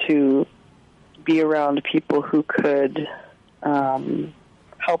able to be around people who could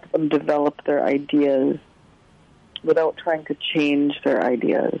help them develop their ideas without trying to change their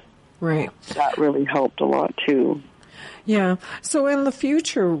ideas. Right. That really helped a lot, too. Yeah. So in the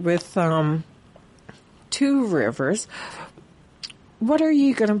future with Two Rivers, what are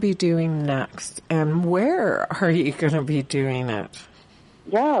you going to be doing next? And where are you going to be doing it?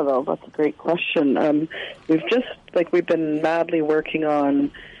 Yeah, well, that's a great question. We've been madly working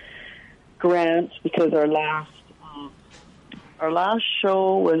on grants because our last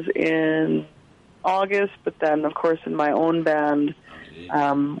show was in August, but then, of course, in my own band,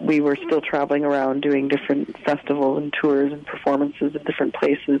 we were still traveling around doing different festivals and tours and performances in different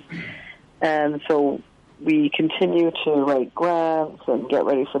places. And so we continue to write grants and get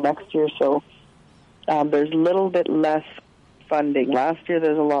ready for next year. So there's a little bit less funding. Last year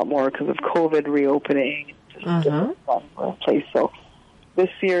there's a lot more because of COVID reopening, just different fun place. So this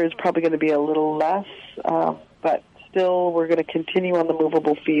year is probably going to be a little less, but still we're going to continue on the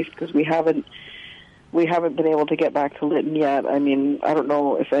Movable Feast because we haven't been able to get back to Lytton yet. I mean, I don't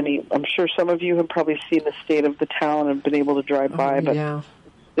know if I'm sure some of you have probably seen the state of the town and been able to drive by, but it's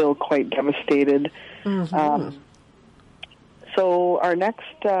still quite devastated. So our next,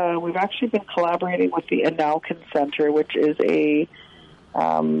 we've actually been collaborating with the Anaukin Center, which is a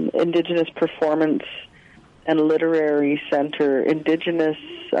Indigenous performance and literary center, Indigenous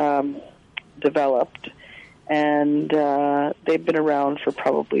developed. And they've been around for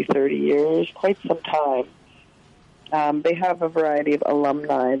probably 30 years, quite some time. They have a variety of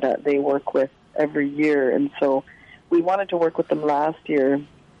alumni that they work with every year, and so we wanted to work with them last year,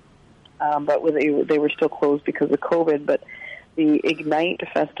 but they were still closed because of COVID. But the Ignite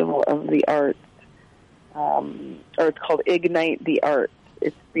Festival of the Arts, or it's called Ignite the Arts.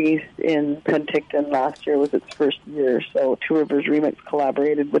 It's based in Penticton. Last year was its first year, so Two Rivers Remix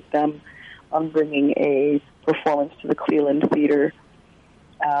collaborated with them on bringing a performance to the Cleland Theatre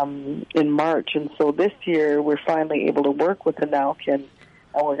in March. And so this year we're finally able to work with Anaukin,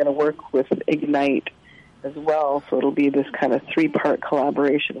 and we're going to work with Ignite as well. So it'll be this kind of three-part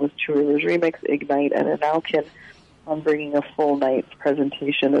collaboration with Two Rivers Remix, Ignite, and Anaukin on bringing a full night's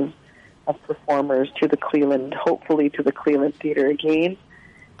presentation of performers to the Cleland, hopefully to the Cleland Theatre again.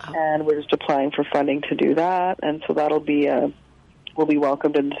 And we're just applying for funding to do that. And so that'll be we'll be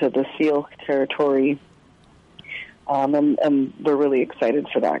welcomed into the SEAL territory. And we're really excited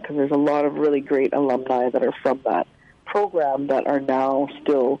for that because there's a lot of really great alumni that are from that program that are now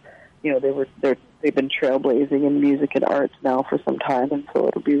still, they've been trailblazing in music and arts now for some time, and so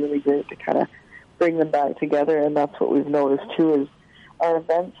it'll be really great to kind of bring them back together. And that's what we've noticed too, is our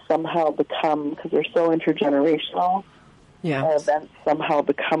events somehow become, because they're so intergenerational, our events somehow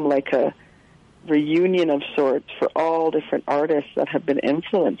become like a reunion of sorts for all different artists that have been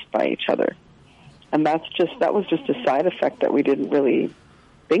influenced by each other. And that was just a side effect that we didn't really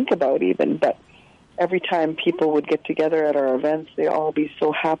think about even. But every time people would get together at our events, they'd all be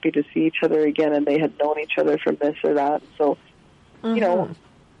so happy to see each other again, and they had known each other from this or that. So,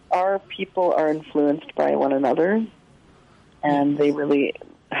 our people are influenced by one another, and they really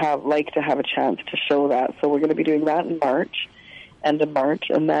like to have a chance to show that. So we're going to be doing that in March, end of March,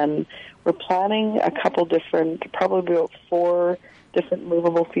 and then we're planning a couple different, probably about 4 different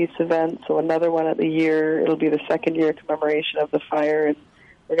Movable Feast events. So another one at the year. It'll be the second year commemoration of the fire, and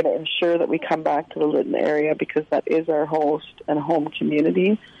we're going to ensure that we come back to the Lytton area because that is our host and home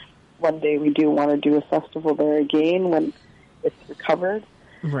community. One day we do want to do a festival there again when it's recovered.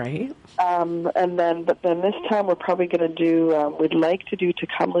 Right. But then this time we're probably going to do, we'd like to do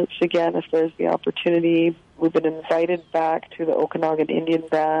Tecumloops again if there's the opportunity. We've been invited back to the Okanagan Indian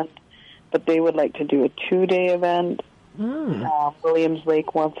Band, but they would like to do a 2-day event. Williams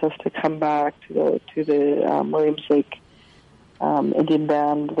Lake wants us to come back to the Williams Lake Indian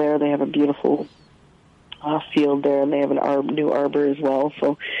Band there. They have a beautiful field there, and they have a new arbor as well.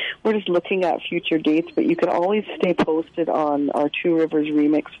 So we're just looking at future dates, but you can always stay posted on our Two Rivers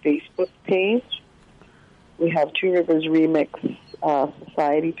Remix Facebook page. We have Two Rivers Remix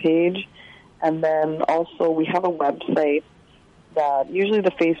Society page, and then also we have a website that. Usually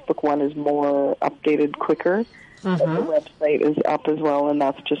the Facebook one is more updated quicker. But the website is up as well, and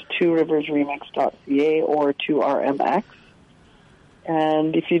that's just tworiversremix.ca or 2RMX.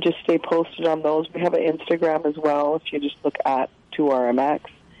 And if you just stay posted on those, we have an Instagram as well. If you just look at 2RMX,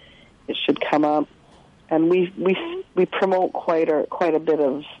 it should come up. And we promote quite a bit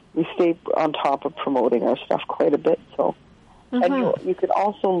of. We stay on top of promoting our stuff quite a bit. So, and you can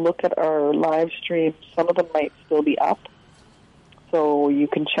also look at our live streams. Some of them might still be up. So you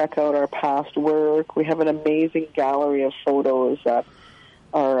can check out our past work. We have an amazing gallery of photos that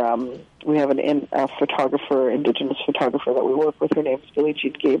are, we have a photographer, Indigenous photographer that we work with. Her name's Billie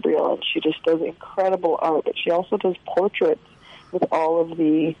Jean Gabriel, and she just does incredible art. But she also does portraits with all of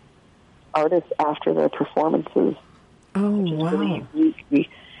the artists after their performances. Oh, wow. Really unique. We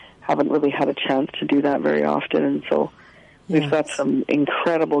haven't really had a chance to do that very often, and so we've got some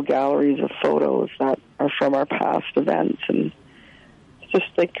incredible galleries of photos that are from our past events, and just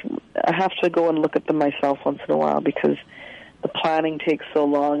like I have to go and look at them myself once in a while because the planning takes so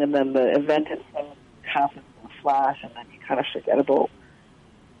long, and then the event itself happens in a flash, and then you kind of forget about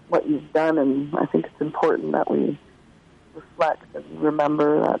what you've done. And I think it's important that we reflect and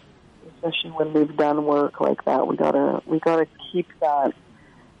remember that, especially when we've done work like that, we gotta keep that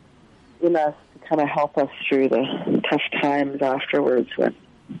in us to kind of help us through the tough times afterwards. When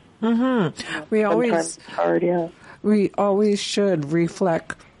we always sometimes it's hard, yeah. We always should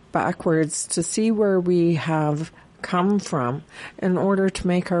reflect backwards to see where we have come from in order to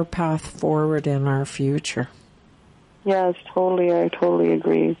make our path forward in our future. Yes, totally. I totally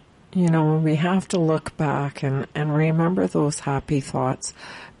agree. You know, we have to look back and remember those happy thoughts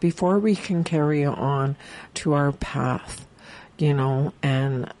before we can carry on to our path, you know,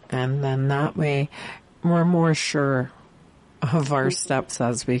 and then that way we're more sure of our steps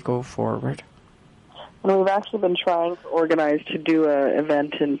as we go forward. And we've actually been trying to organize to do an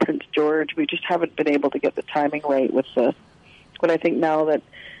event in Prince George. We just haven't been able to get the timing right with but I think now that,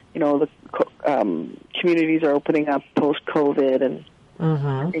 you know, the communities are opening up post-COVID and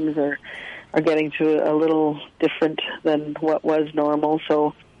things are getting to a little different than what was normal.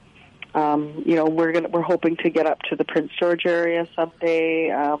 So, you know, we're hoping to get up to the Prince George area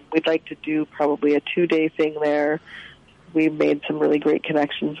someday. We'd like to do probably a 2-day thing there. We've made some really great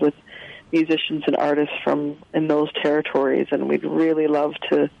connections with musicians and artists from in those territories, and we'd really love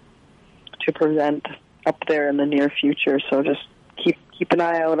to present up there in the near future. So just keep an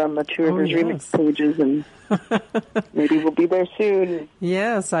eye out on the Two Rivers Remix pages, and maybe we'll be there soon.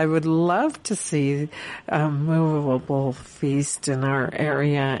 Yes, I would love to see a movable feast in our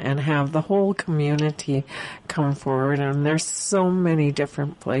area and have the whole community come forward. And there's so many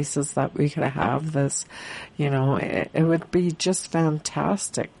different places that we could have this. You know, it would be just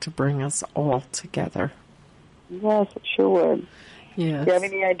fantastic to bring us all together. Yes, it sure would. Yes. If you have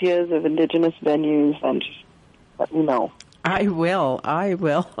any ideas of Indigenous venues, then just let me know. I will.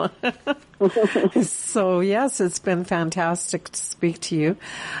 So, yes, it's been fantastic to speak to you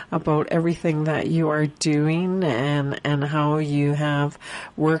about everything that you are doing and how you have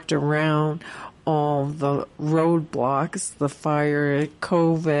worked around all the roadblocks, the fire,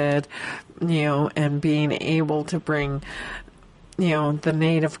 COVID, you know, and being able to bring, you know, the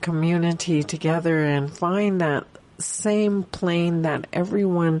Native community together and find that same plane that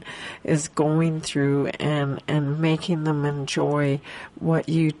everyone is going through and making them enjoy what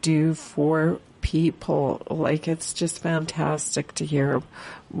you do for people. Like, it's just fantastic to hear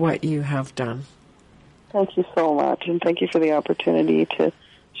what you have done. Thank you so much, and thank you for the opportunity to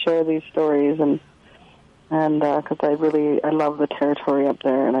share these stories, and because I love the territory up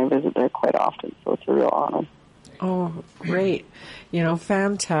there, and I visit there quite often, so it's a real honor. Oh, great. You know,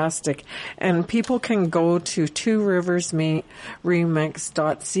 fantastic. And people can go to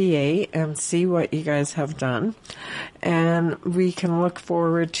tworiversremix.ca and see what you guys have done. And we can look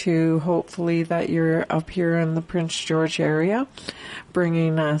forward to hopefully that you're up here in the Prince George area,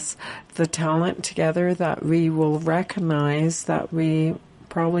 bringing us the talent together that we will recognize that we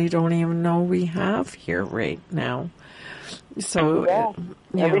probably don't even know we have here right now. So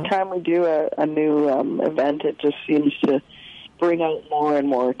every time we do a new event, it just seems to bring out more and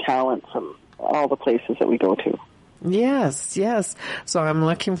more talent from all the places that we go to. Yes. So I'm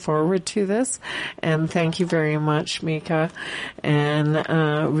looking forward to this, and thank you very much, Mika.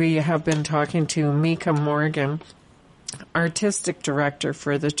 And we have been talking to Mika Morgan, Artistic Director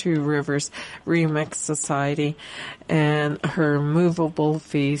for the Two Rivers Remix Society and her movable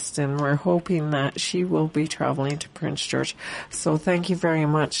feast, and we're hoping that she will be traveling to Prince George. So thank you very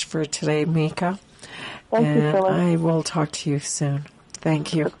much for today, Mika. Thank you so much. I will talk to you soon.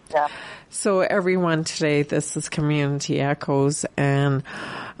 Thank you. Yeah. So everyone, today this is Community Echoes, and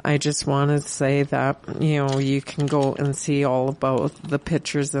I just wanted to say that, you can go and see all about the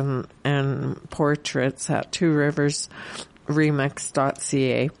pictures and portraits at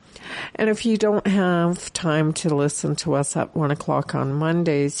tworiversremix.ca. And if you don't have time to listen to us at 1 o'clock on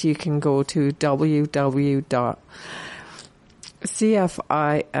Mondays, you can go to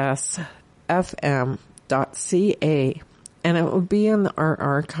www.cfisfm.ca, and it will be in our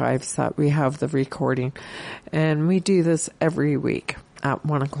archives that we have the recording. And we do this every week at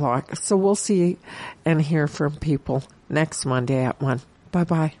 1 o'clock. So we'll see and hear from people next Monday at 1.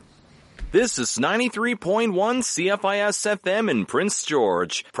 Bye-bye. This is 93.1 CFIS-FM in Prince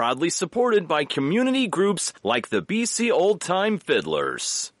George, proudly supported by community groups like the BC Old Time Fiddlers.